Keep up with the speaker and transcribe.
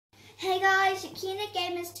Hey guys, Shakina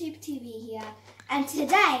Gamers Tube TV here, and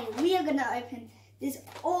today we are going to open this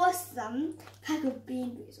awesome pack of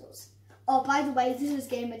Bean Boozles. Oh, by the way, this is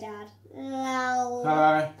Gamer Dad. Hello.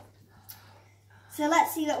 Hi. So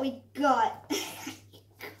let's see what we got.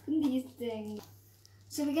 These things.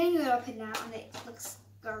 So we're going to open now, and it looks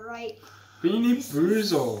great. Beanie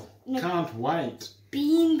Boozle. No, can't wait.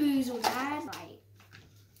 Bean Boozle, Dad. Right.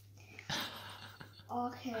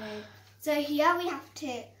 Okay. So here we have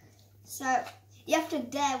to. So you have to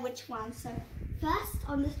dare which one. So first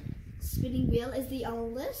on the spinning wheel is the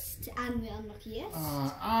oldest and the unluckiest.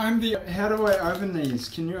 How do I open these?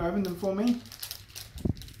 Can you open them for me?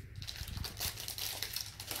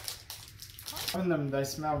 Open them, they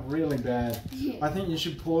smell really bad. I think you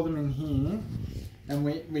should pour them in here and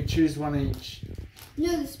we choose one each.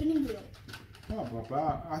 No, the spinning wheel. Oh, blah,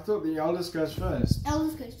 blah. I thought the eldest goes first.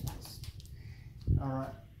 Eldest goes first.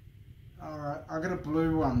 Alright. Alright, I got a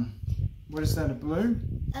blue one. What is that, a blue?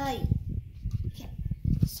 Okay.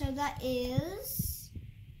 So that is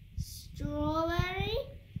strawberry,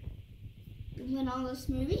 banana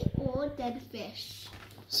smoothie, or dead fish.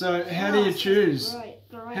 So how do you choose? Right.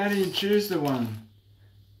 How do you choose the one?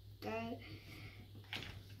 Go.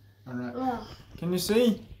 Alright. Ugh. Can you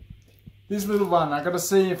see? This little one, I gotta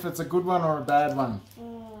see if it's a good one or a bad one.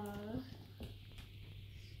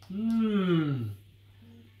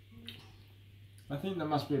 I think that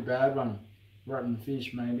must be a bad one. Rotten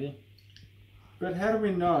fish, maybe. But how do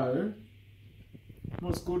we know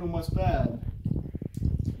what's good and what's bad?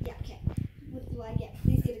 Yeah, okay. What do I get?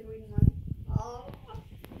 Please get a green one. Oh,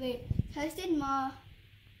 wait. Toasted I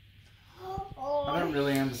don't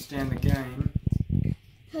really understand the game.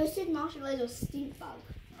 Toasted marshmallows or stink bug?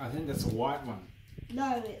 I think that's a white one.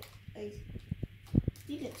 No, I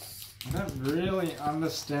think it's... I don't really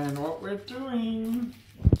understand what we're doing.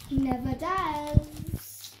 He never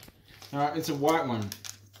does. Alright, it's a white one.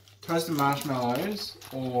 Toasted marshmallows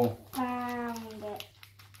or... Found it.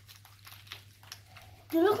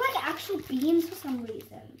 They look like actual beans for some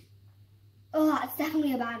reason. Oh, it's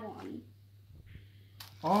definitely a bad one.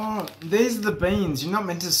 Oh, these are the beans. You're not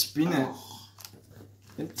meant to spin it.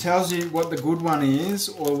 It tells you what the good one is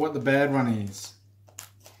or what the bad one is.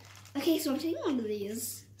 Okay, so I'm taking one of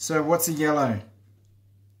these. So what's the yellow?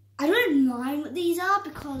 I don't mind what these are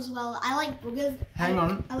because, well, I like boogers. Hang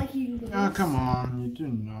on. I like eating boogers. Oh, come on. You do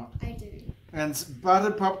not. I do. And it's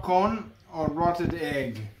buttered popcorn or rotted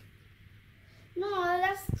egg? No,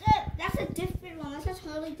 that's a different one. That's a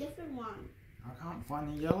totally different one. I can't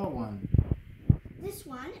find the yellow one. This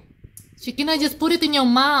one. Shakina, just put it in your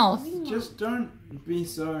mouth. Just don't be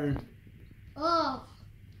so... Oh.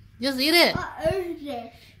 Just eat it. What is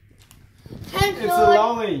this? It's a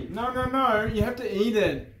lolly. No, no, no. You have to eat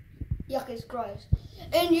it. Yuck, it's gross.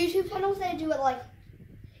 In YouTube channels, they do it like,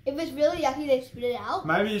 if it's really yucky, they spit it out.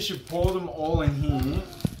 Maybe you should pour them all in here.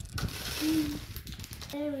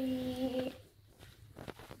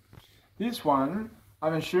 This one,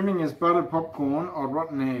 I'm assuming is buttered popcorn or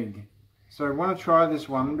rotten egg. So I want to try this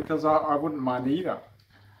one because I wouldn't mind either.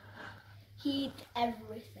 Heat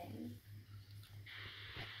everything.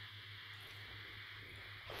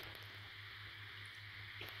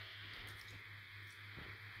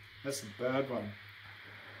 That's a bad one.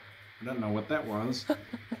 I don't know what that was,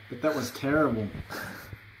 but that was terrible.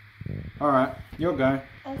 Alright, you'll go.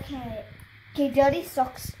 Okay. Okay, dirty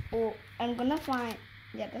socks. Oh, I'm gonna find...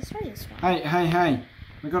 Yeah, that's right, this one. Hey.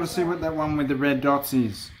 We got to see what that one with the red dots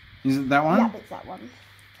is. Is it that one? Yeah, it's that one.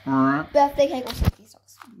 Alright. Birthday cake or safety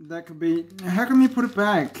socks. That could be... How come you put it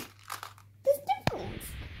back? There's different.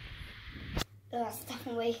 That's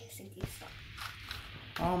definitely safety socks.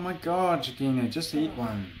 Oh my god, Shakina, just eat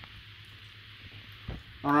one.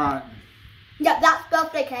 Alright. Yeah, that's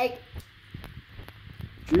birthday cake.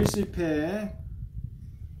 Juicy pear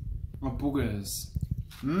or boogers?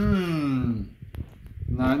 No,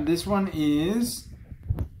 this one is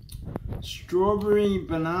strawberry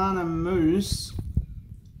banana mousse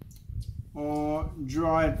or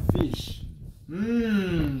dried fish.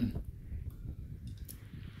 You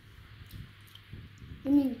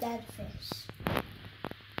mean dead fish?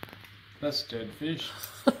 That's dead fish.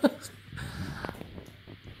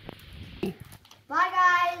 Bye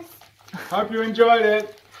guys. Hope you enjoyed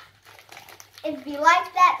it. If you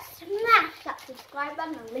like that, smash that subscribe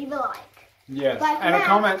button and leave a like. Yes, Bye for and a now.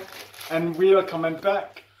 comment, and we'll comment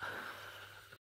back.